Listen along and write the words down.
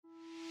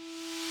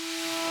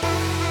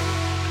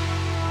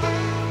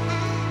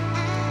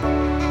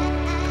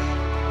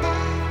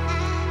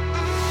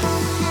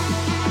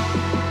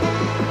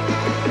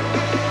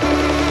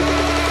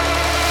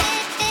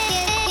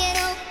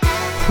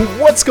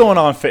What's going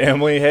on,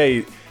 family?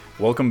 Hey,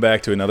 welcome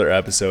back to another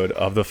episode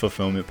of the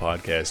Fulfillment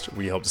Podcast.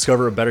 We help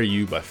discover a better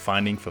you by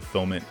finding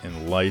fulfillment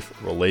in life,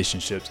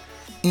 relationships,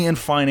 and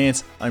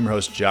finance. I'm your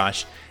host,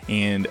 Josh,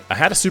 and I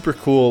had a super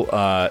cool,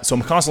 so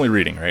I'm constantly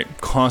reading, right?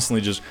 Constantly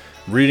just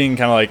reading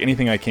kind of like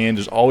anything I can,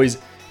 just always,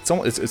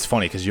 it's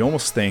funny because you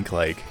almost think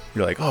like,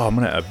 you're like, oh, I'm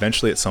going to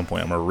eventually at some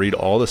point, I'm going to read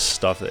all the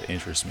stuff that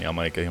interests me. I'm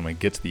going to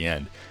get to the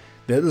end.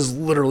 That is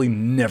literally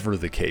never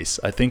the case.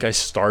 I think I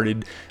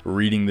started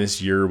reading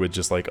this year with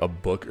just like a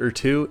book or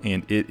two,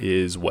 and it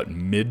is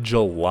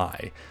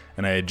mid-July,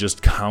 and I had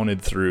just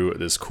counted through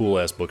this cool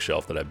ass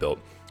bookshelf that I built.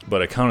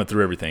 But I counted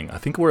through everything. I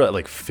think we're at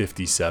like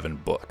 57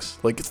 books.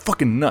 Like, it's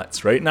fucking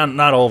nuts, right? Not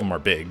all of them are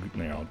big.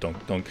 You know,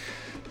 don't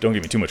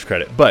give me too much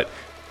credit, but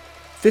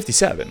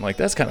 57, like,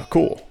 that's kind of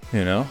cool.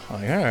 You know,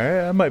 like, all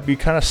right, I might be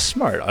kind of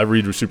smart. I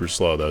read super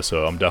slow though,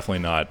 so I'm definitely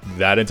not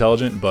that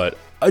intelligent, but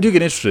I do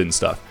get interested in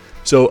stuff.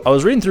 So I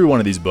was reading through one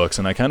of these books,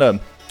 and I kind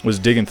of was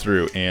digging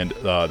through, and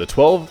the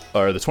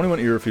 21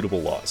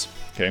 Irrefutable Laws.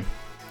 Okay,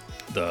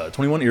 the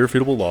 21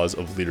 Irrefutable Laws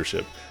of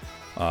Leadership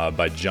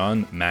by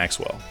John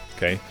Maxwell.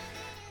 Okay,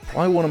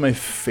 probably one of my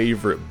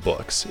favorite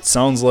books. It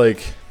sounds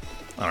like,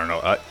 I don't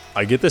know.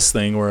 I get this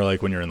thing where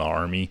like when you're in the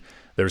army,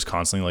 there's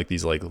constantly like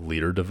these like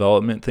leader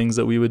development things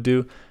that we would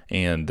do,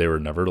 and they were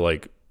never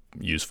like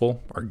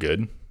useful or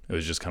good. It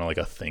was just kind of like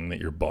a thing that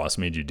your boss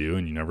made you do,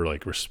 and you never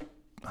like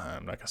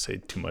I'm not going to say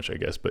too much, I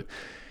guess, but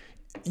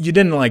you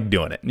didn't like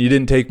doing it. You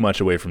didn't take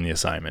much away from the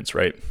assignments,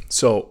 right?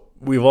 So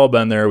we've all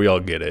been there. We all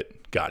get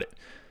it. Got it.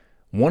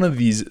 One of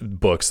these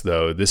books,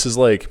 though, this is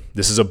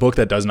a book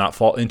that does not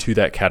fall into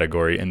that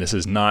category. And this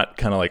is not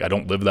kind of like, I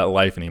don't live that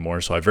life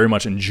anymore. So I very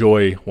much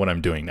enjoy what I'm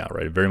doing now,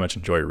 right? I very much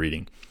enjoy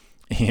reading.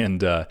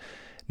 And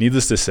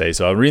needless to say,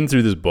 so I'm reading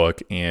through this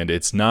book, and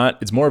it's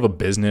more of a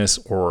business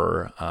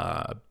or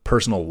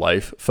personal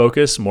life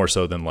focus, more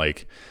so than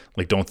like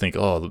don't think,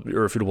 oh, the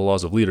Irrefutable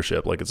Laws of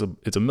Leadership, like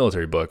it's a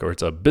military book or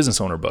it's a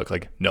business owner book.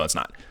 Like, no, it's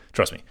not.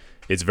 Trust me.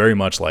 It's very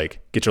much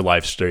like get your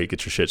life straight,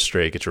 get your shit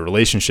straight, get your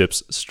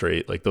relationships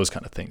straight, like those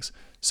kind of things.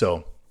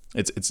 So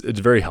it's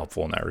very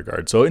helpful in that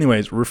regard. So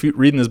anyways,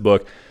 reading this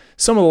book,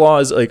 some of the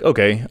laws, like,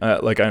 okay,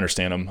 like I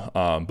understand them,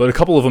 but a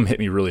couple of them hit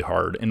me really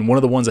hard. And one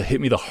of the ones that hit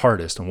me the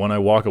hardest and one I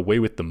walk away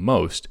with the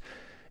most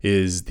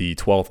is the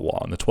 12th law.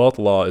 And the 12th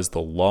law is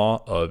the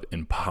law of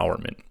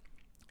empowerment.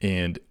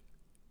 And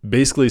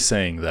basically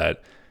saying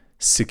that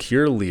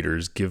secure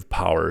leaders give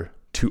power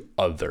to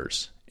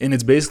others. And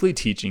it's basically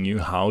teaching you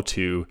how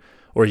to,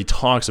 or he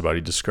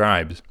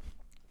describes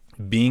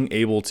being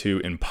able to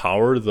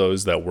empower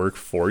those that work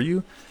for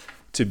you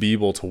to be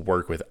able to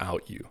work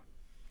without you.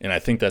 And I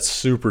think that's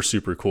super,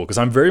 super cool because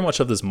I'm very much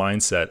of this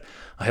mindset.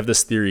 I have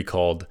this theory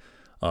called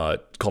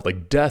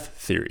like death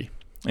theory.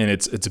 And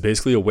it's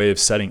basically a way of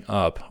setting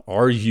up,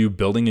 are you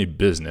building a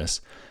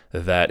business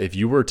that if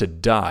you were to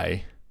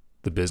die,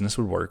 the business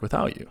would work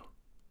without you?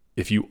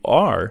 If you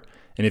are,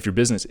 and if your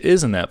business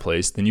is in that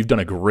place, then you've done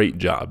a great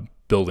job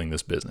building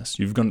this business.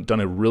 You've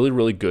done a really,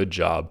 really good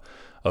job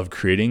of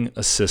creating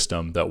a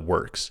system that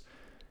works.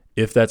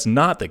 If that's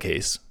not the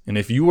case, and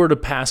if you were to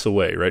pass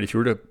away, right, if you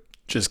were to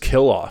just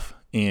kill off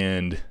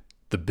and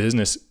the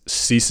business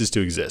ceases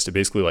to exist, it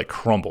basically like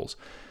crumbles.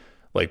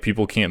 Like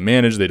people can't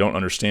manage, they don't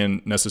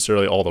understand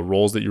necessarily all the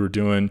roles that you were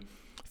doing.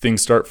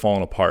 Things start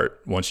falling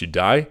apart. Once you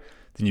die,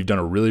 then you've done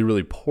a really,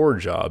 really poor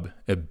job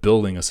at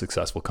building a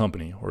successful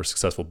company or a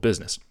successful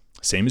business.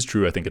 Same is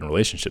true, I think, in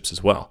relationships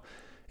as well.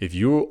 If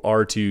you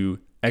are to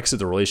exit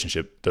the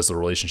relationship, does the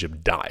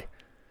relationship die?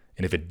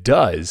 And if it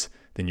does,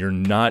 then you're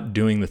not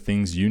doing the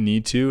things you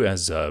need to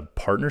as a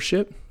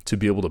partnership to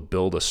be able to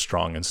build a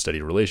strong and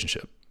steady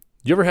relationship.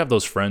 You ever have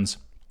those friends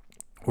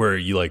where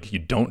you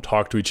don't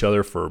talk to each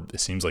other for, it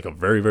seems like a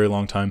very, very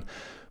long time,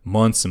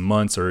 months and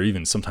months, or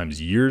even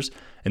sometimes years,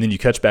 and then you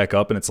catch back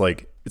up and it's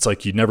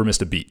like you never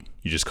missed a beat.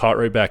 You just caught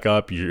right back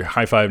up. You're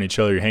high-fiving each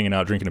other. You're hanging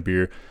out, drinking a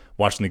beer,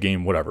 watching the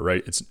game, whatever,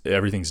 right?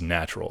 Everything's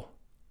natural.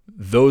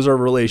 Those are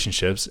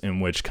relationships in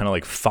which kind of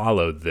like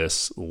follow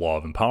this law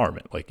of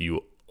empowerment. Like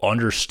you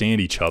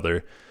understand each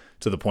other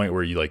to the point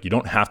where you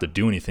don't have to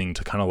do anything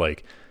to kind of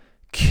like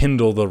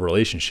kindle the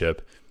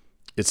relationship.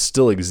 It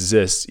still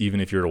exists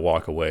even if you're to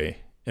walk away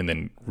and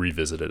then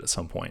revisit it at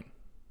some point.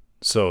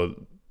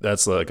 So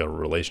that's like a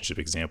relationship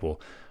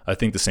example. I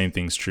think the same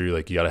thing's true.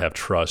 Like you got to have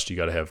trust, you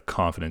got to have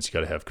confidence, you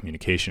got to have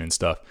communication and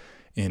stuff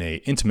in a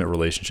intimate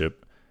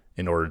relationship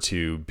in order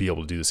to be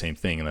able to do the same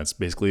thing. And that's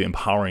basically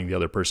empowering the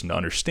other person to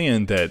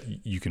understand that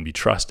you can be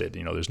trusted.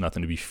 There's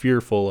nothing to be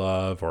fearful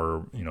of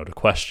or, to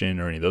question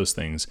or any of those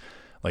things.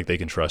 Like they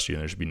can trust you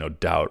and there should be no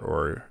doubt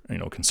or,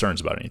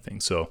 concerns about anything.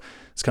 So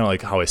it's kind of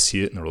like how I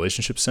see it in the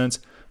relationship sense.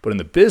 But in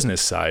the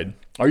business side,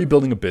 are you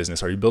building a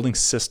business? Are you building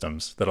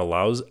systems that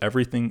allows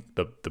everything,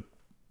 the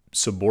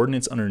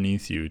subordinates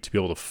underneath you to be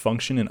able to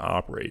function and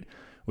operate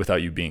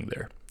without you being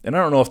there? And I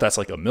don't know if that's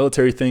like a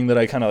military thing that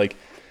I kind of like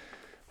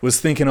was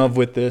thinking of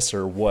with this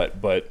or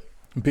what, but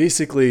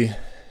basically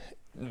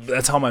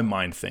that's how my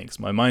mind thinks.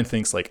 My mind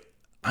thinks like,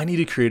 I need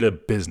to create a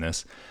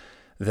business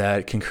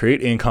that can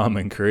create income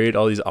and create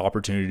all these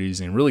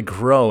opportunities and really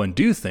grow and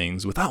do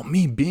things without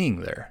me being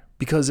there.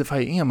 Because if I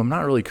am, I'm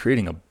not really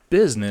creating a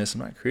business.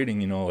 I'm not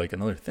creating, like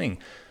another thing.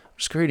 I'm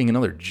just creating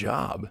another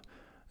job.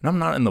 And I'm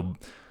not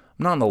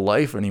in the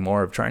life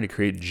anymore of trying to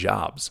create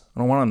jobs. I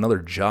don't want another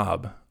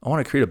job. I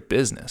want to create a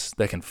business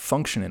that can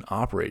function and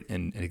operate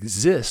and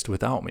exist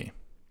without me.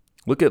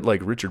 Look at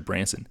like Richard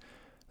Branson.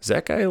 Is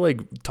that guy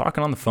like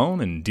talking on the phone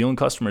and dealing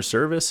customer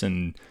service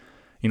and,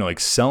 like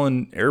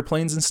selling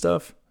airplanes and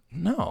stuff?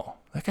 No,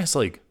 that guy's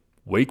like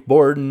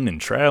wakeboarding and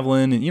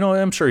traveling. And,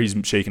 I'm sure he's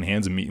shaking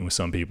hands and meeting with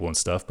some people and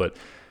stuff, but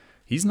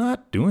he's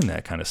not doing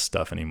that kind of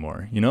stuff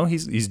anymore.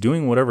 He's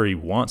doing whatever he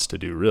wants to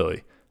do,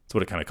 really. That's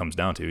what it kind of comes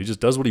down to. He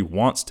just does what he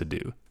wants to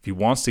do. If he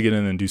wants to get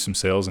in and do some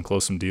sales and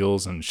close some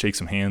deals and shake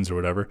some hands or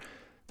whatever,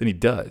 then he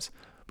does.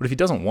 But if he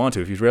doesn't want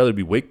to, if he'd rather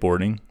be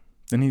wakeboarding,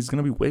 then he's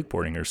going to be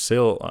wakeboarding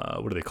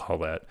or what do they call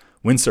that?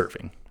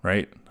 Windsurfing,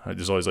 right?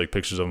 There's always like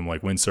pictures of him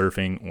like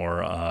windsurfing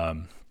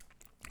or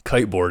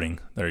kiteboarding.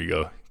 There you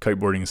go.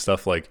 Kiteboarding and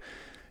stuff. Like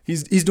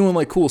he's doing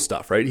like cool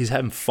stuff, right? He's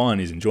having fun.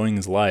 He's enjoying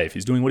his life.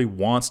 He's doing what he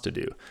wants to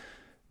do.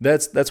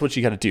 That's what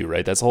you got to do,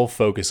 right? That's the whole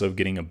focus of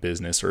getting a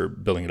business or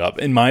building it up.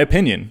 In my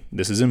opinion,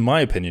 this is in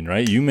my opinion,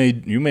 right? You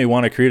may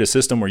want to create a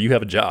system where you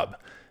have a job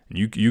and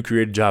you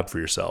create a job for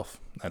yourself.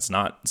 It's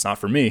not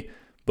for me,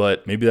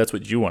 but maybe that's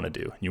what you want to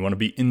do. You want to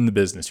be in the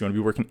business. You want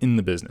to be working in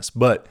the business.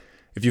 But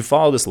if you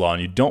follow this law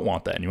and you don't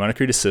want that and you want to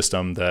create a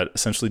system that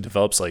essentially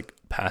develops like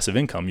passive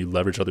income, you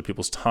leverage other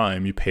people's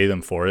time, you pay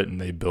them for it,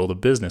 and they build a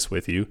business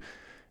with you,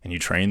 and you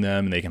train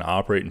them and they can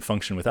operate and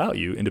function without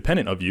you,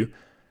 independent of you,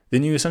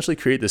 then you essentially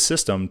create this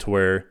system to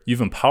where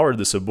you've empowered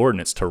the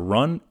subordinates to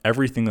run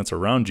everything that's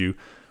around you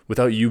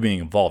without you being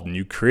involved. And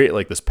you create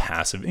like this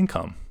passive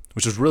income,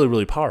 which is really,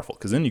 really powerful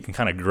because then you can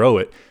kind of grow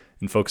it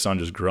and focus on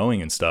just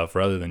growing and stuff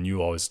rather than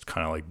you always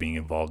kind of like being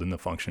involved in the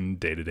function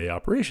day-to-day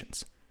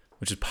operations,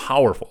 which is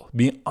powerful,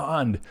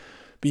 beyond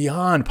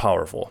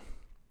powerful.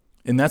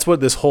 And that's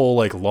what this whole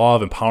like law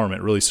of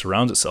empowerment really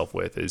surrounds itself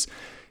with is,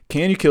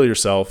 can you kill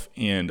yourself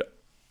and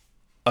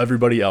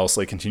everybody else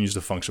like continues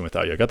to function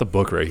without you? I got the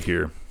book right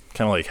here,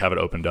 kind of like have it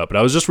opened up, but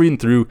I was just reading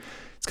through.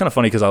 It's kind of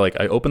funny because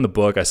I opened the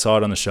book, I saw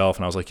it on the shelf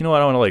and I was like, I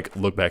want to like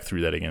look back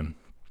through that again.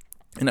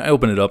 And I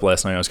opened it up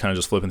last night. I was kind of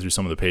just flipping through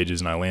some of the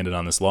pages and I landed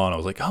on this law and I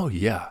was like, oh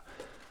yeah.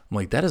 I'm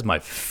like, that is my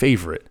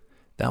favorite.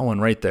 That one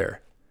right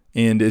there.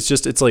 And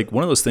it's like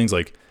one of those things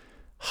like,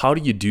 how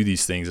do you do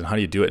these things and how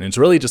do you do it? And it's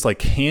really just like,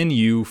 can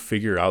you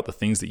figure out the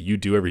things that you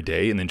do every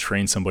day and then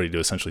train somebody to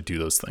essentially do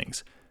those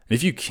things? And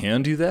if you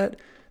can do that,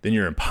 then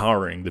you're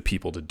empowering the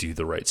people to do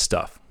the right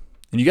stuff.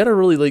 And you got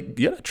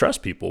to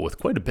trust people with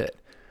quite a bit.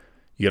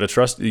 You got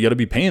to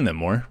be paying them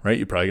more, right?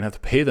 You're probably gonna have to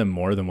pay them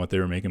more than what they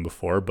were making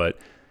before. But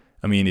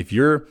I mean, if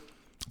you're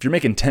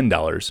making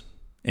 $10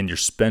 and you're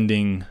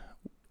spending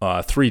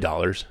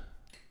 $3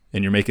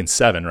 and you're making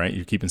 $7, right?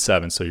 You're keeping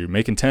 $7. So you're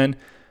making 10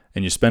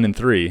 and you're spending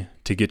 $3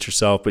 to get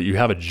yourself, but you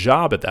have a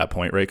job at that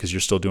point, right? Because you're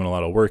still doing a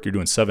lot of work. You're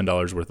doing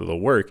 $7 worth of the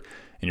work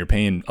and you're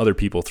paying other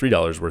people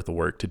 $3 worth of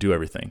work to do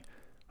everything,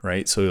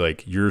 right? So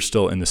like you're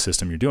still in the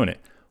system, you're doing it.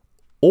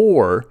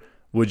 Or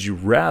would you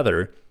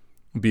rather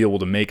be able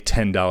to make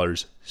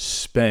 $10,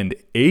 spend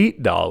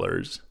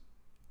 $8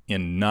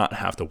 and not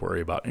have to worry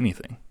about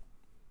anything?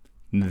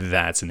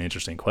 That's an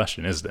interesting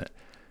question, isn't it?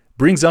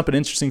 Brings up an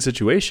interesting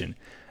situation.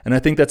 And I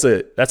think that's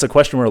a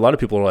question where a lot of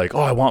people are like,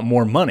 oh, I want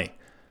more money.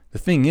 The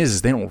thing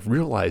is they don't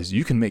realize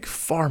you can make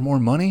far more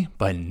money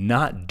by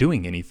not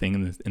doing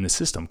anything in the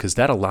system, because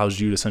that allows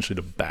you to essentially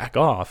to back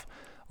off,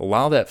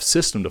 allow that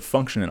system to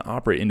function and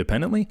operate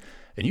independently,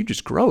 and you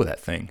just grow that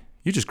thing.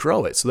 You just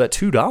grow it. So that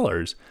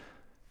 $2,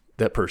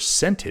 that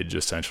percentage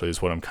essentially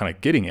is what I'm kind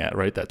of getting at,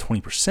 right? That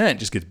 20%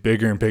 just gets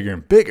bigger and bigger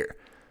and bigger.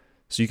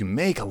 So you can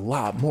make a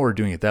lot more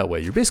doing it that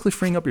way. You're basically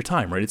freeing up your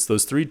time, right? It's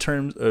those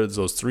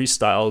three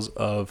styles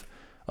of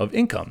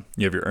income.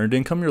 You have your earned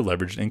income, your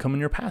leveraged income, and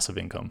your passive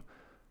income.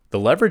 The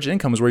leveraged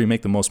income is where you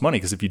make the most money,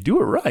 because if you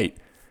do it right,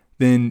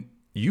 then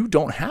you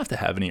don't have to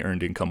have any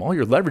earned income. All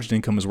your leveraged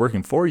income is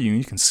working for you, and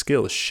you can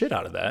scale the shit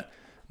out of that.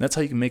 And that's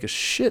how you can make a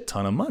shit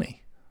ton of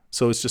money.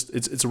 So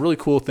it's a really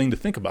cool thing to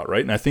think about,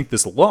 right? And I think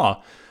this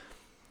law,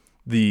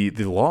 the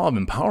law of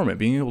empowerment,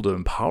 being able to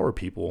empower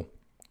people,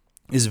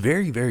 is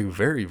very, very,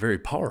 very, very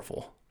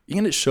powerful.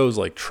 And it shows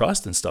like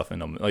trust and stuff in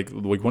them. Like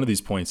one of these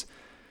points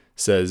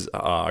says,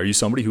 are you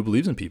somebody who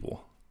believes in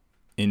people?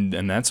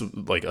 And that's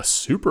like a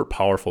super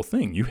powerful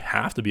thing. You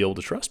have to be able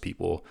to trust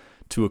people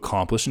to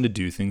accomplish and to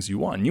do things you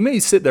want. And you may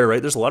sit there,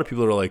 right? There's a lot of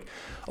people that are like,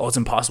 oh, it's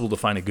impossible to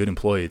find a good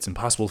employee. It's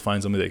impossible to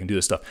find somebody that can do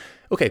this stuff.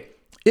 Okay,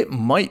 it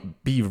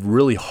might be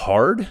really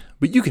hard,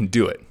 but you can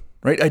do it,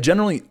 right? I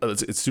generally,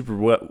 it's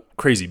super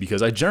crazy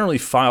because I generally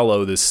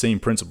follow this same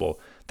principle.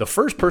 The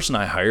first person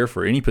I hire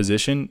for any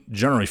position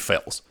generally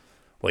fails.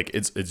 Like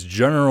it's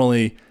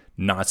generally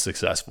not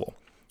successful,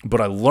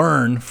 but I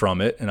learn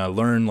from it and I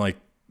learn like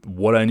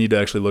what I need to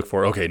actually look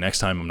for. Okay, next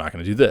time I'm not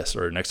going to do this,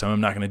 or next time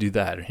I'm not going to do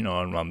that. Or,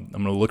 I'm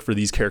going to look for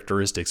these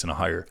characteristics in a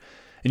hire,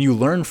 and you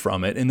learn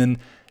from it. And then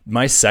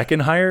my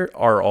second hire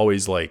are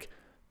always like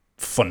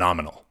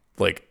phenomenal.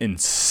 like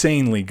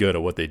insanely good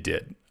at what they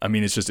did. I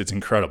mean, it's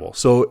incredible.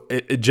 So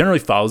it generally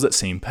follows that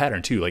same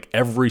pattern too, like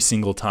every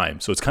single time.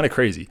 So it's kind of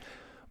crazy,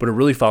 but it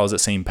really follows that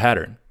same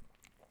pattern.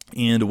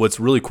 And what's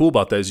really cool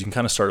about that is you can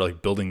kind of start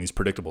like building these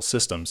predictable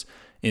systems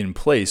in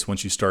place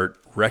once you start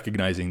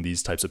recognizing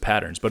these types of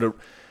patterns.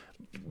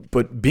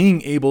 But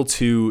being able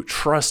to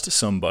trust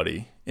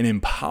somebody and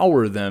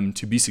empower them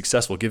to be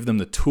successful, give them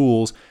the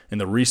tools and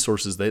the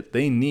resources that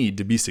they need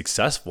to be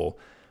successful,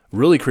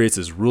 really creates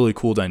this really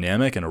cool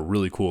dynamic and a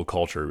really cool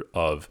culture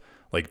of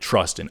like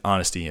trust and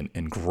honesty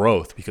and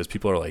growth, because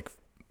people are like,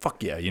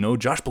 fuck yeah,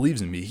 Josh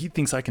believes in me. He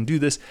thinks I can do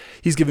this.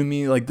 He's giving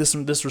me like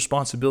this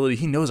responsibility.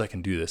 He knows I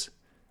can do this.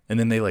 And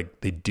then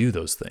they do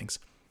those things.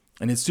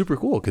 And it's super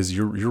cool because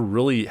you're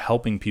really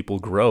helping people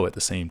grow at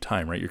the same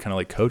time, right? You're kind of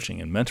like coaching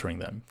and mentoring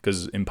them,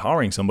 because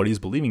empowering somebody is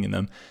believing in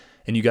them,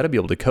 and you got to be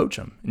able to coach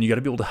them, and you got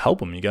to be able to help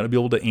them. You got to be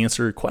able to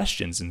answer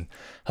questions and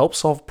help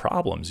solve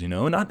problems, and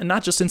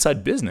not just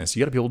inside business.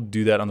 You got to be able to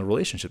do that on the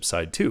relationship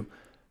side too.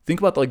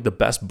 Think about like the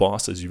best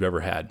bosses you've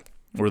ever had,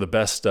 or the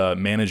best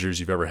managers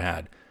you've ever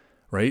had,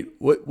 right?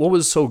 What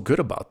was so good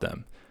about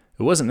them?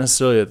 It wasn't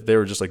necessarily that they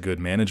were just a good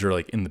manager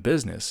like in the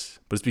business,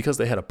 but it's because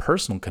they had a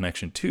personal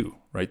connection too,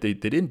 right? They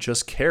didn't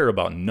just care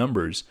about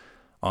numbers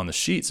on the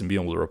sheets and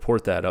being able to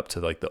report that up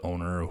to like the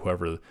owner or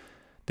whoever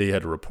they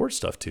had to report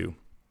stuff to,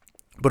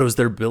 but it was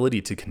their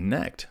ability to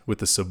connect with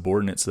the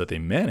subordinates that they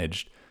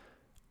managed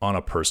on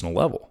a personal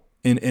level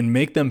and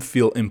make them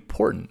feel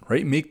important,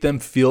 right? Make them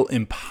feel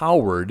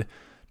empowered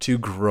to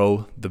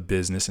grow the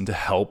business and to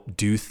help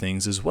do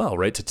things as well,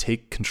 right? To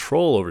take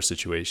control over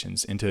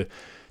situations and to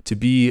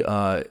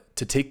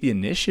take the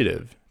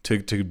initiative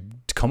to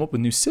come up with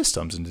new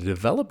systems and to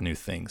develop new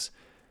things.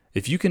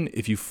 If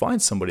you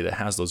find somebody that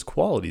has those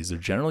qualities, they're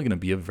generally going to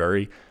be a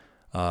very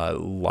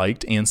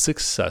liked and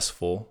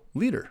successful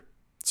leader.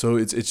 So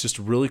it's just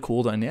a really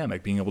cool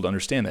dynamic being able to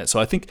understand that. So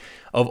I think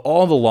of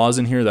all the laws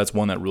in here, that's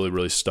one that really,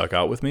 really stuck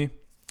out with me.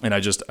 And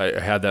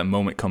I had that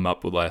moment come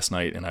up with last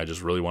night, and I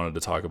just really wanted to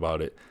talk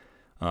about it.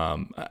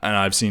 And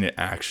I've seen it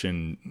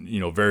action,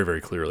 very,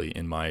 very clearly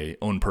in my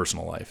own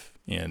personal life.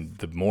 And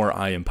the more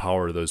I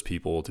empower those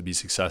people to be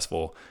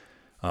successful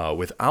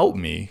without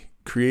me,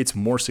 creates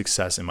more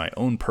success in my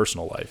own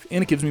personal life.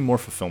 And it gives me more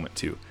fulfillment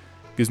too.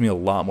 It gives me a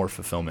lot more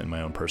fulfillment in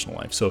my own personal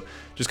life. So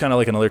just kind of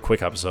like another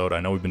quick episode.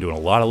 I know we've been doing a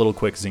lot of little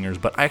quick zingers,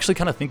 but I actually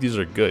kind of think these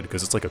are good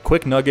because it's like a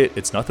quick nugget.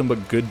 It's nothing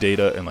but good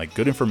data and like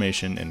good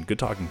information and good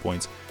talking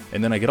points.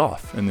 And then I get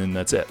off, and then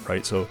that's it,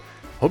 right? So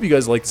hope you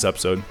guys liked this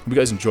episode. Hope you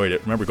guys enjoyed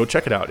it. Remember, go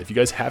check it out. If you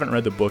guys haven't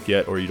read the book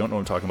yet, or you don't know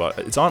what I'm talking about,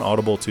 it's on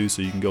Audible too,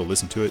 so you can go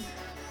listen to it,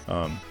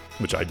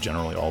 which I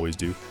generally always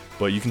do.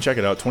 But you can check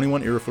it out,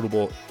 21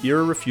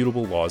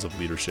 Irrefutable Laws of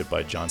Leadership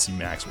by John C.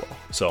 Maxwell.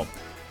 So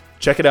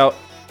check it out.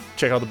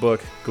 Check out the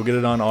book. Go get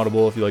it on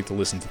Audible if you like to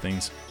listen to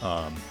things.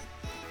 But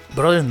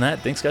other than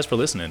that, thanks guys for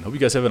listening. Hope you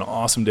guys have an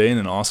awesome day and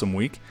an awesome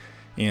week.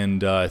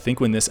 And I think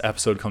when this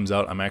episode comes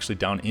out, I'm actually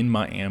down in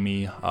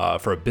Miami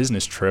for a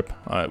business trip.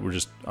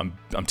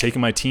 I'm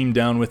taking my team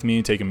down with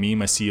me, taking me,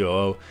 my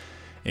COO,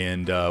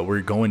 and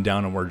we're going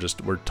down and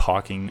we're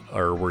talking,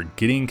 or we're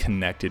getting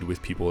connected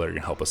with people that are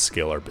going to help us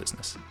scale our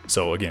business.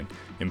 So again,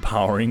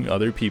 empowering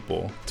other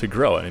people to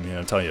grow. I mean,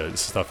 I'm telling you,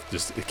 this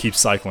stuff it keeps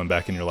cycling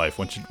back in your life.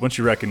 Once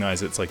you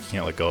recognize it, it's like you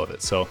can't let go of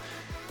it. So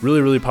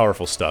really, really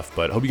powerful stuff.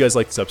 But I hope you guys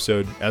like this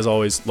episode. As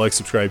always, like,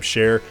 subscribe,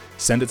 share,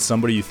 send it to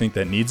somebody you think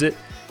that needs it.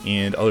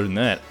 And other than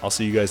that, I'll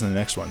see you guys in the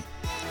next one.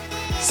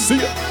 See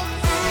ya!